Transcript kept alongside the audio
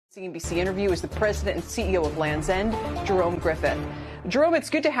CNBC interview is the president and CEO of Land's End, Jerome Griffith. Jerome, it's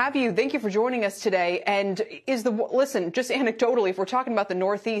good to have you. Thank you for joining us today. And listen, just anecdotally, if we're talking about the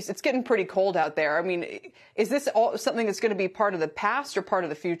Northeast, it's getting pretty cold out there. I mean, is this something that's going to be part of the past or part of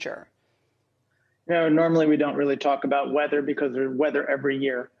the future? You know, normally we don't really talk about weather because there's weather every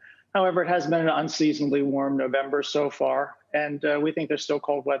year. However, it has been an unseasonably warm November so far, and we think there's still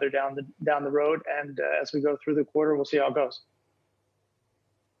cold weather down the road. And as we go through the quarter, we'll see how it goes.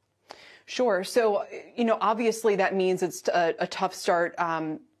 Sure. So, you know, obviously that means it's a tough start,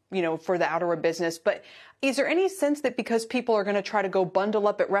 you know, for the outerwear business. But is there any sense that because people are going to try to go bundle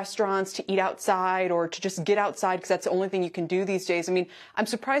up at restaurants to eat outside or to just get outside because that's the only thing you can do these days? I mean, I'm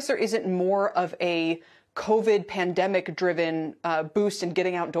surprised there isn't more of a COVID pandemic driven boost in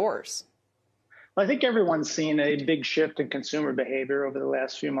getting outdoors. Well, I think everyone's seen a big shift in consumer behavior over the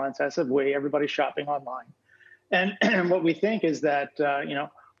last few months as of everybody's shopping online. And what we think is that, you know,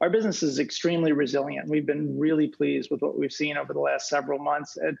 our business is extremely resilient. We've been really pleased with what we've seen over the last several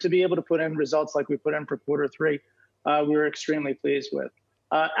months. To be able to put in results like we put in for Q3, we were extremely pleased with.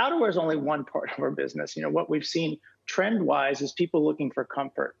 Outerwear is only one part of our business. You know, what we've seen trend-wise is people looking for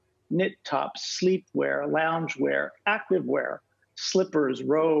comfort. Knit tops, sleepwear, loungewear, activewear, slippers,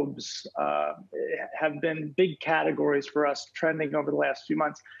 robes have been big categories for us trending over the last few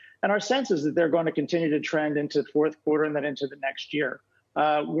months. And our sense is that they're going to continue to trend into the Q4 and then into the next year.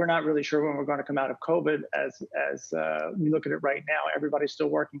 We're not really sure when we're going to come out of COVID as we look at it right now. Everybody's still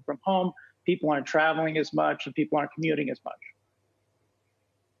working from home. People aren't traveling as much and people aren't commuting as much.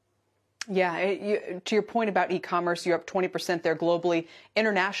 Yeah, to your point about e-commerce, you're up 20% there globally.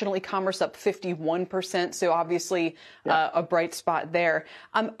 International e-commerce up 51%. So obviously a bright spot there.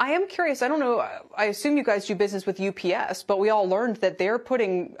 I am curious. I don't know. I assume you guys do business with UPS, but we all learned that they're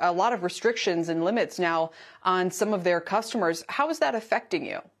putting a lot of restrictions and limits now on some of their customers. How is that affecting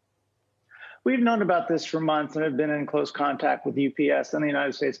you? We've known about this for months and have been in close contact with UPS and the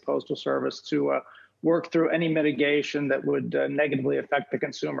United States Postal Service to work through any mitigation that would negatively affect the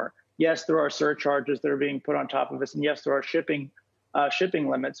consumer. Yes, there are surcharges that are being put on top of us, and yes, there are shipping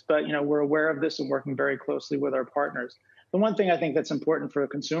limits. But you know, we're aware of this and working very closely with our partners. The one thing I think that's important for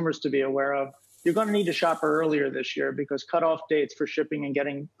consumers to be aware of: you're going to need to shop earlier this year because cutoff dates for shipping and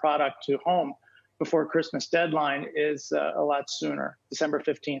getting product to home before Christmas deadline is a lot sooner. December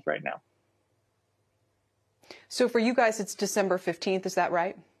 15th right now. So for you guys, it's December 15th. Is that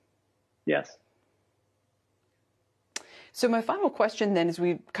right? Yes. So my final question then, as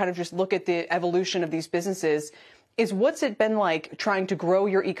we kind of just look at the evolution of these businesses, is what's it been like trying to grow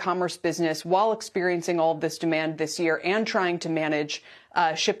your e-commerce business while experiencing all of this demand this year and trying to manage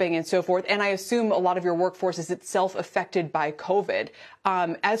shipping and so forth? And I assume a lot of your workforce is itself affected by COVID.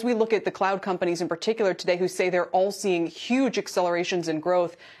 As we look at the cloud companies in particular today who say they're all seeing huge accelerations in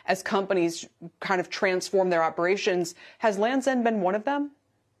growth as companies kind of transform their operations, has Land's End been one of them?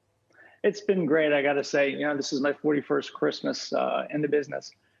 It's been great. I got to say, you know, this is my 41st Christmas in the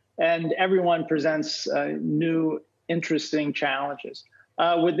business, and everyone presents new, interesting challenges.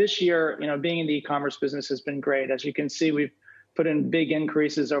 With this year, you know, being in the e-commerce business has been great. As you can see, we've put in big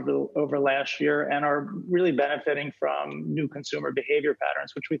increases over last year and are really benefiting from new consumer behavior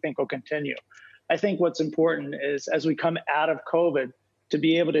patterns, which we think will continue. I think what's important is as we come out of COVID to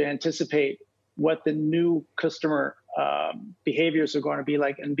be able to anticipate what the new customer behaviors are going to be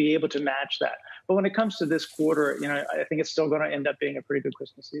like and be able to match that. But when it comes to this quarter, you know, I think it's still going to end up being a pretty good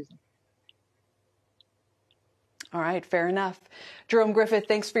Christmas season. All right, fair enough. Jerome Griffith,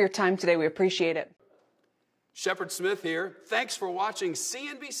 thanks for your time today. We appreciate it. Shepard Smith here. Thanks for watching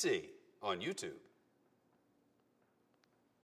CNBC on YouTube.